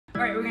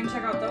Alright, we're gonna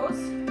check out those.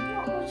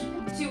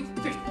 2,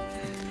 3.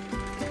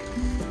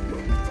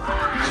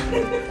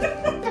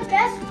 The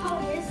best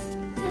part is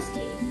this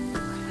game.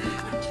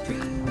 1, 2,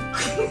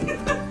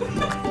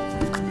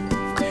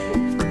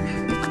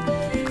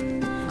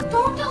 3.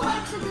 Don't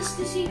Alexa this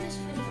to see this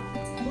video.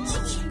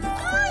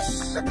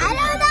 I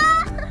don't know.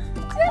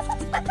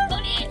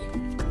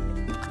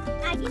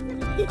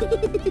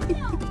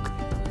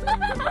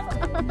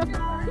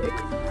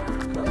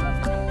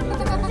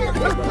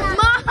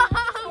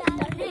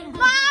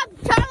 Mom,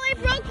 totally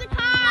broke the car.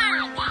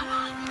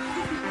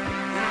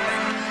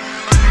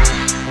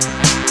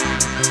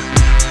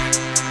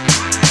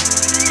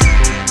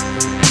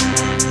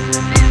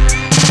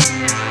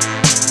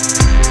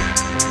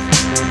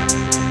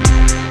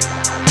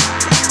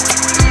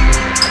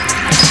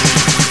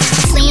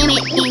 Slam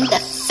it in the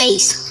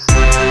face.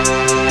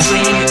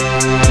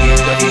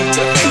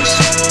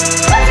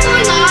 What's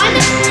going on?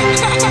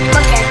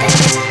 Look at this.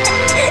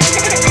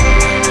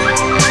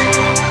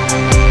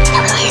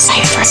 I'm really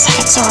excited for a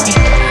second, sorry.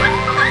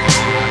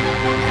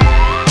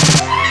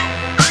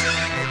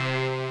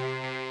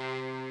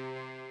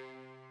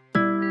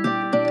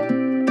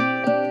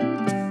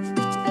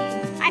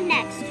 I'm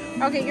next.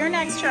 Okay, you're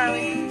next,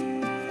 Charlie.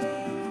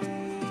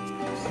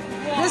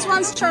 This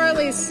one's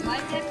Charlie's.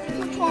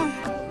 Which one?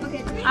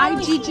 Okay.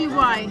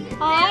 IGGY.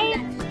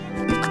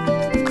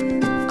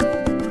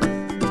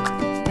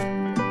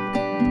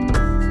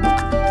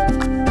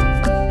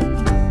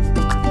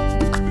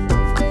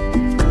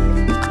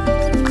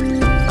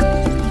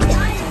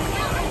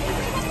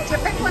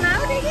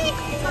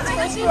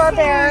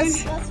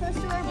 Bears.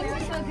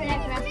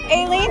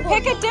 Aileen,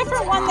 pick a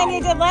different one than you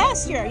did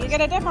last year. You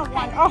get a different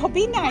one. Oh,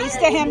 be nice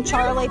to him,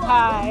 Charlie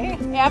Pie.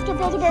 After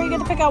Build-A-Bear, you get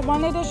to pick out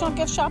one additional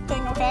gift shop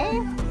thing,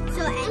 okay?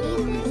 So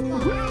anything?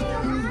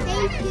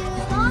 Thank you.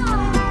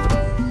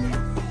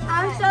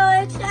 I'm so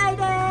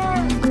excited.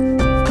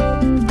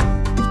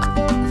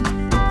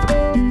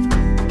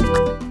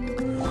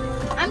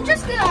 I'm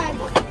just gonna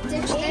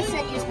ditch this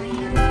and use my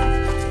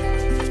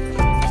hand.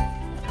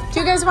 Do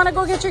you guys want to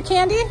go get your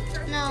candy?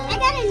 No. I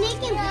got a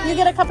naked one. You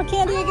get a cup of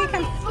candy, Iggy?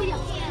 Come. Oh, yeah.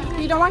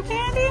 You don't want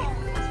candy?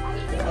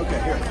 Okay,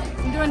 here.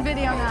 I'm doing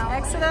video now.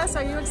 Exodus,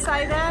 are you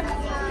excited?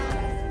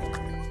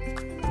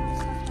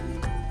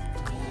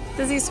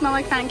 Does he smell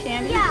like cotton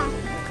candy? Yeah.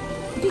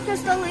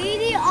 Because the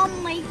lady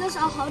made us a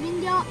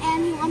holding down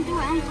and he wanted to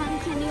put cotton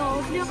candy all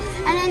over there,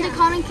 and then the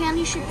cotton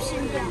candy ships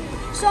in there.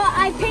 So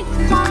I picked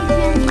cotton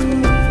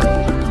candy.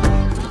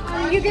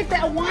 You get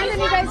that one and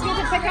you guys get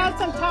to pick out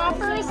some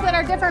toppers that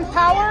are different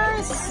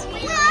powers.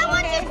 Yeah, I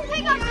want you to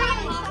pick up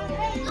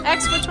cotton.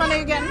 X, which one are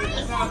you getting?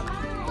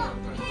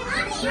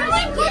 You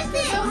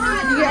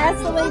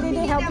ask the lady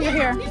to help you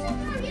here. This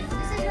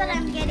is what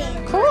I'm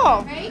getting.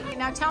 Cool.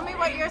 Now tell me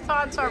what your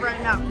thoughts are right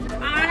now.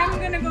 I'm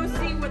gonna go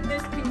see what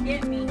this can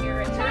get me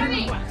here at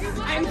Charlie West.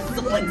 I'm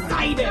so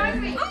excited.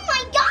 Oh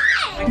my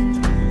god!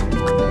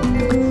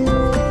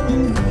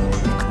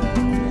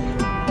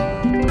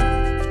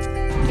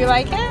 Do you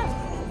like it? I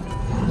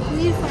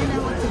need to find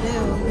out what to do.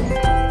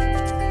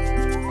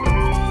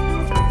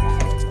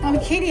 Oh,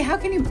 Katie, how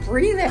can you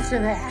breathe after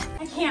that?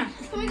 I can't.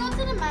 Can we go to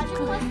the magic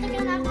quest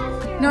again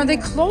after this? No, they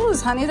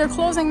close, honey. They're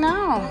closing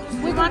now.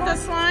 We want the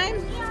slime?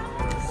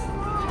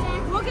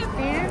 Look at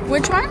there.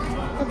 Which one?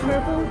 The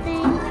purple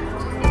thing.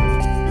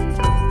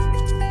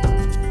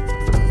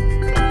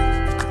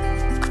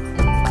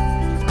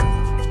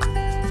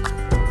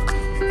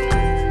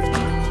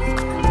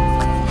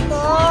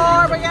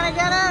 Oh, we're gonna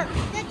get it.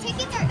 The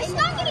tickets are. It's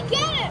not gonna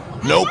get it.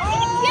 Nope.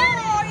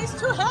 Oh, he's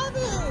too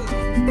heavy.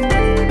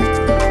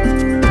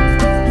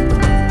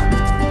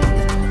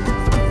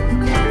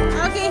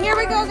 Okay, here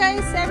we go,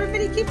 guys.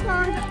 Everybody keep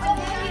going.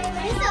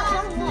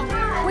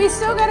 We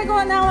still gotta go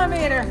in the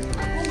elevator.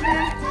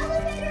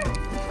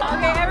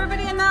 Okay,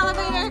 everybody in the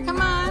elevator, come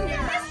on.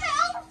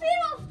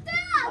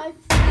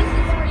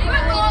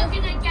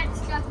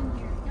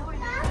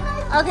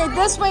 Okay,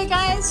 this way,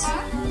 guys.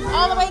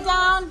 All the way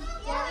down.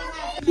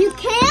 You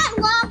can't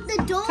lock the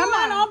door. Come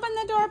on, open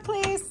the door,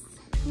 please.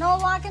 No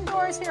locking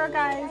doors here,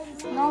 guys.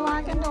 No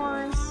locking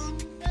doors.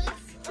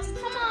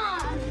 Come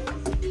on.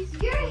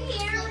 You're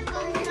here.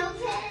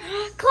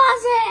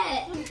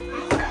 Closet.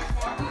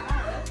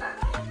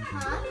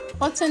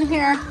 What's in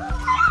here?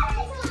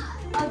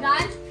 Oh,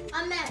 God.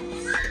 A mess.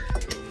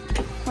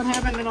 What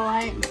happened to the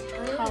light?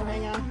 Oh,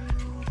 hang on.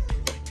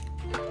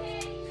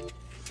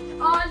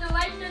 Oh, the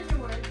light doesn't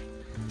work.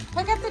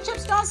 Pick up the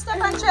chips. Don't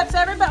step on chips.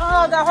 Everybody.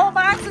 Oh, the whole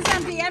box is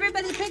empty.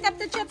 Everybody, pick up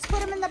the chips. Put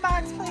them in the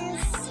box,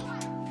 please.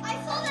 I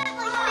saw that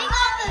like thing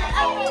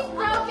on the piece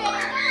broken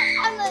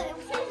on the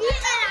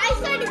and I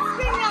started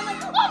screaming. I'm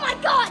like, oh my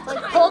god!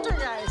 Like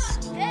poltergeist.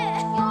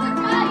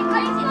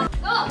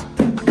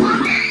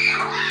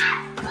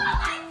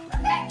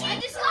 I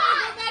just want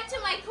to go back to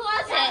my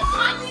closet.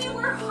 Mommy,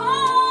 we're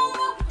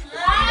home.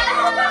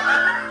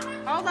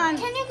 Hold on.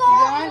 Can you go?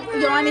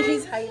 Johnny,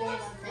 he's hiding.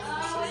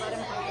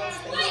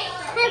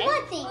 Hey,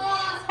 what thing? He's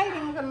hiding.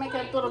 I'm gonna make a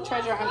little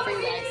treasure hunt for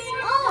you guys.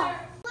 Oh,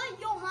 let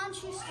Johan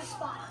choose the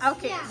spot.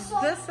 Okay, Yeah, so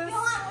this is.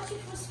 Johan,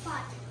 choose the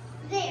spot.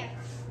 there.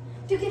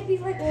 To get me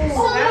like, That's a good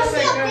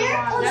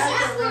one.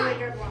 That's a really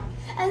good one.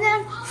 And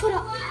then for the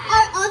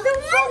other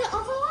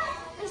one,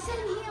 it's in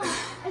here.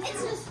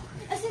 It's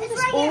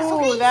right here.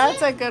 Oh,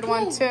 that's a good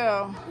one too.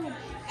 And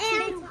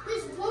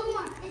there's one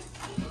more.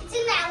 It's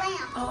in that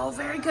lamp. Oh,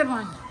 very good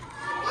one.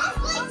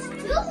 Guys,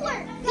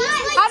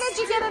 How did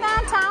you get it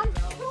on, Tom?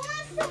 who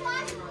wants to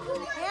watch?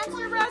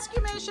 Hamster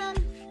rescue mission.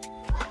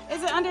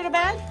 Is it under the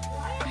bed?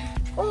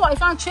 Oh, I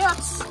found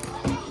chips.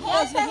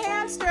 There's the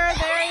hamster. There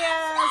he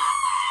is.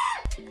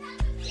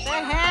 The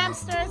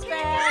hamster's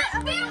back.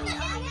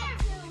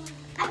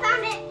 I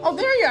found it. Oh,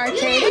 there you are,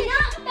 Katie. I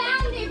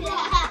found it.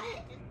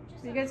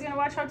 You guys gonna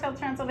watch Hotel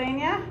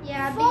Transylvania?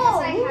 Yeah,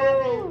 because I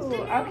haven't.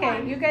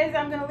 Okay, you guys,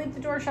 I'm gonna leave the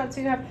door shut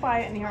so you have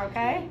quiet in here,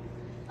 okay?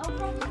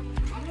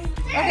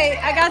 Okay,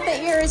 I got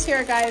the ears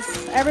here, guys.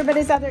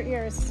 Everybody's got their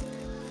ears.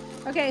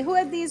 Okay, who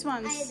had these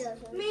ones?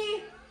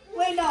 Me?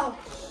 Wait, no.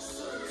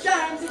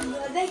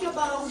 Think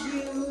about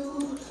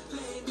you.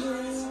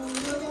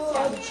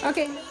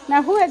 Okay,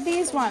 now who had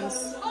these ones?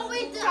 Oh,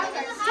 wait,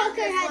 Tucker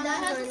had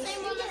that.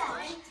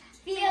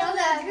 Feel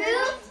the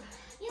groove,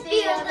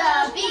 feel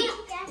the beat,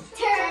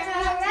 turn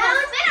around,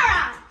 spin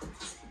around.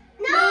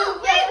 No,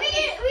 wait, we do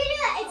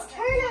that. It's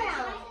turn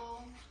around.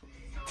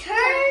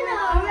 Turn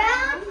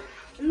around,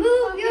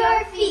 move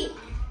your feet.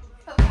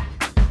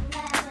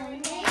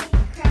 Lemonade,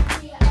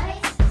 crunchy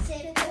ice,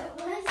 sip it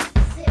once,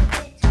 sip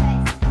it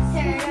twice.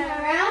 Turn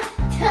around,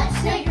 touch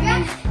the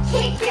ground,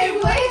 kick your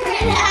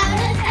boyfriend out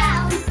of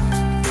town.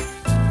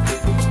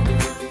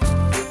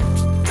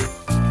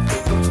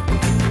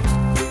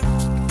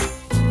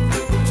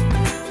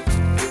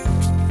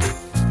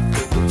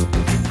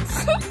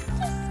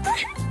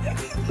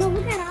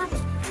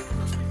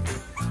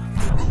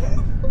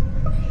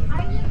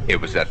 It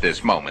was at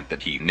this moment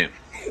that he knew.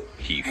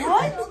 He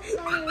Guys,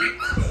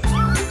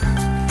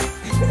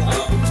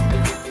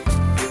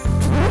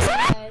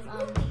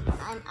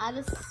 I'm at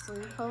a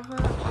sleepover,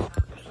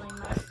 actually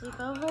my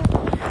sleepover.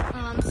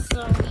 So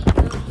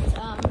we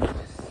got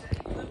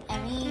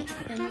Emmy,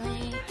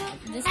 Finley,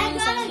 this I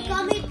got a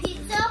gummy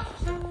pizza,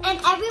 and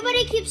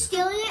everybody keeps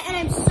stealing it, and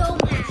I'm so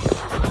mad.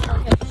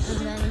 Okay, and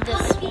then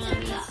this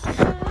one's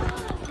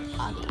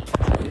Potty.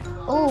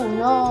 Oh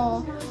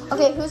no.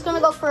 Okay, who's gonna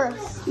go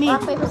first? Me.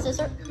 Rock, paper,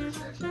 scissors. Who's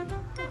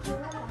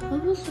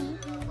that?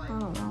 I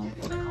don't know.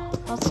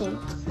 Let's see.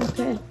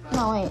 Okay.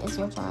 No, wait, it's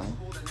your turn.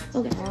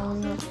 Okay.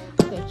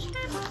 Okay.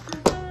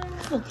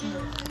 Okay.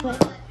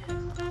 Wait.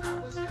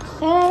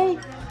 Hey,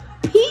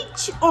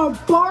 peach or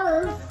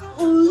barf?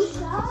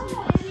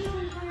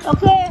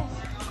 Okay.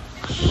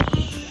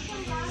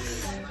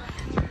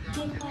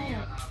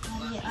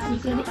 I'm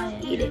gonna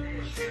eat it.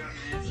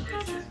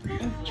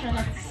 And try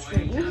not to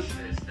scream.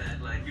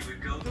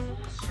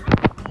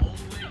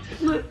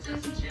 Look.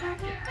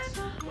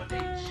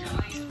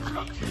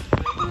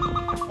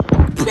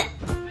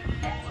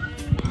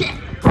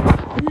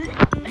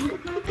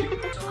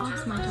 Oh,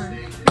 it's my turn.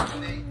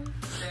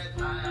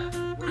 I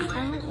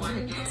don't want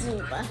to do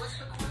that.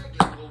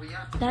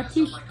 That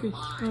is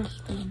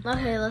disgusting.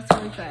 Okay, let's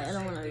retry. I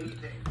don't want to read.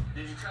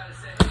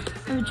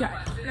 Let me try.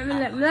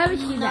 Let me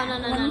see that.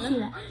 Let me see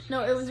that. No,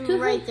 it was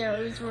right there.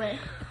 It was right.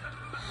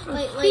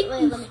 Wait.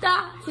 Let me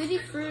stop. Tutti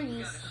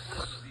Fruities.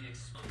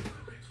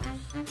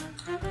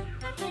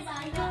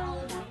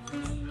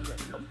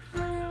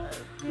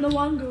 No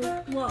wonder.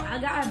 Well, I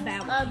got a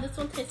bad one. This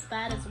one tastes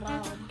bad as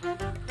well.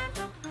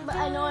 But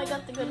I know I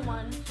got the good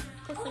one.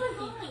 Tastes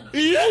like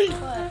peach.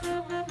 But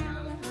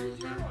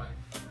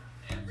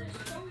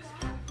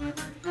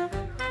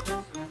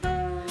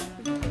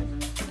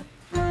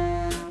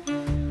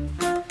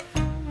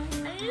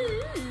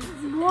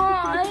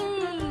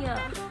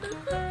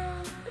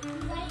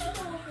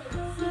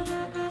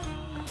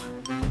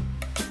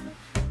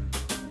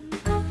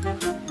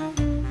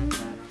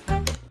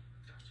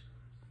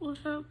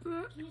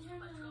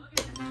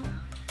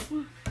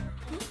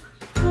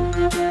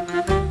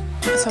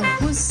So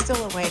who's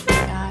still awake? We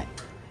got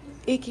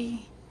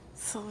Iggy,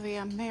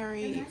 Sylvia,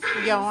 Mary,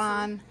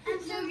 Johan,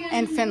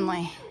 and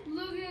Finley.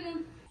 look at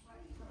him.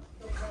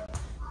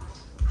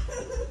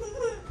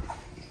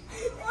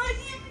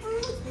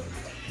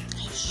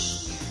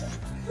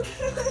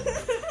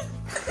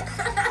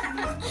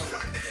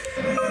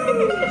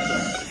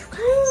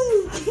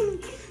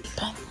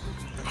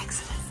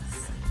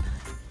 Exodus.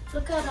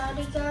 Look at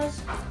Daddy,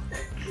 guys. I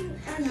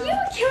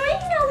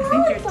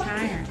think you're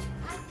tired.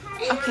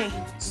 Okay.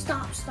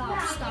 Stop.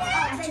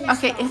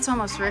 Okay, it's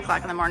almost 3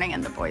 o'clock in the morning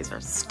and the boys are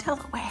still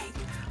awake.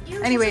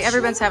 Anyway,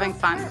 everyone's having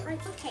fun.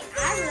 Okay,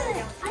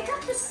 I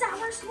got the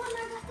sourest one.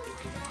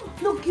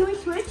 No, can we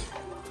switch?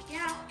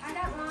 Yeah, I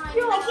got mine.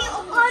 Yo,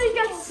 I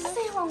got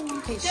Salem one.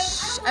 Okay,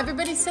 shh.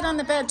 Everybody sit on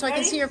the bed so I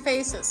can see your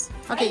faces.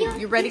 Okay,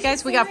 you ready,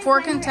 guys? We got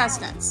 4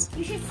 contestants.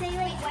 You should say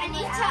like I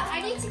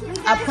need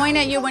to. I'll point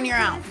at you when you're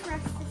out.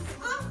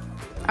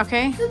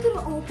 Okay? Look at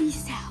all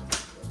these out.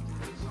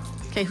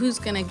 Okay, who's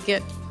gonna be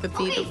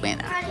the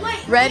winner?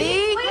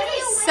 Ready,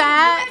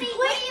 set,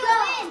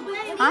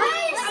 huh?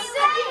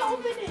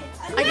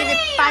 I give you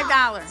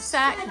 $5.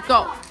 Set,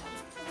 go.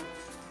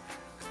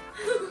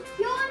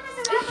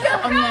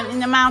 Oh, in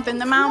the mouth,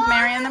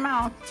 Mary, in the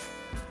mouth.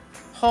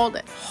 Hold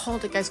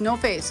it, guys. No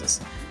faces.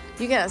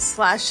 You gotta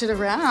slash it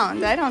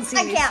around. I don't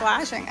see me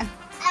slashing it.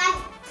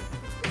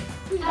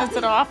 Is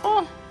it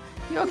awful?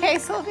 You okay,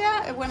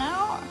 Sylvia? It went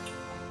out?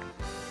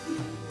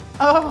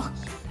 Oh,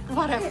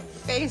 what a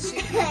face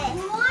you have.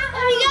 We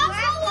got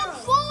someone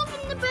full up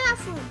in the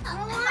bathroom.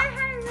 Mine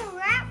has a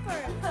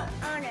wrapper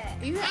on it.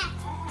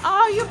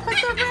 Oh, you put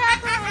the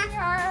wrapper on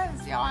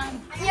yours,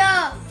 Yon.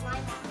 Yeah.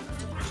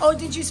 Oh,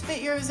 did you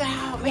spit yours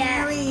out,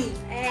 Mary?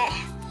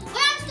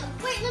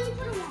 Wait, let me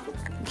put them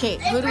on. Okay,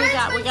 who do we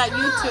got? We got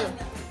you two.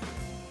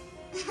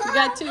 We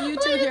got you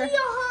two here.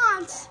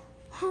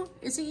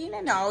 Is he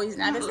eating? No, he's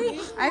not, is he?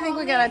 I think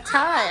we got a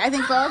tie. I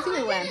think both of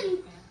you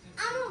win.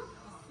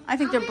 I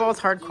think they're both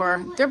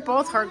hardcore. They're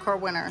both hardcore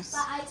winners.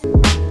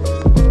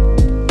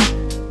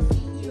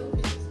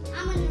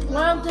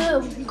 1,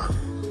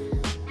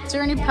 2. Is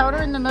there any powder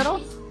in the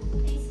middle?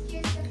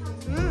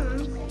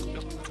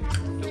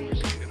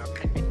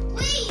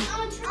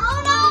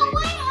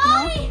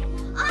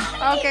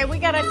 Okay, we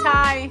got a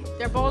tie.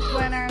 They're both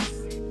winners.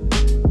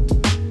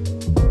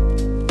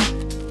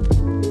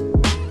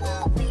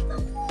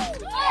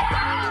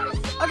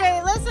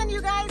 Okay, listen,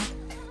 you guys.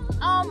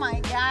 Oh my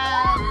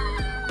God.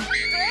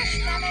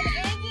 Christian and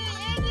Iggy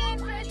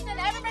and Christian.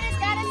 Everybody's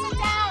got to sit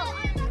down.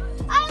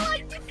 I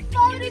like the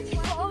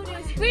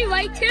photos. 3,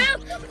 2,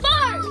 4.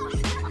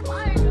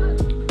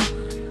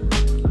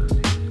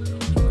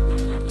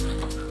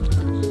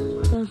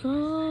 That's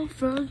all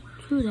for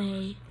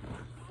today.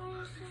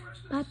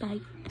 Bye-bye.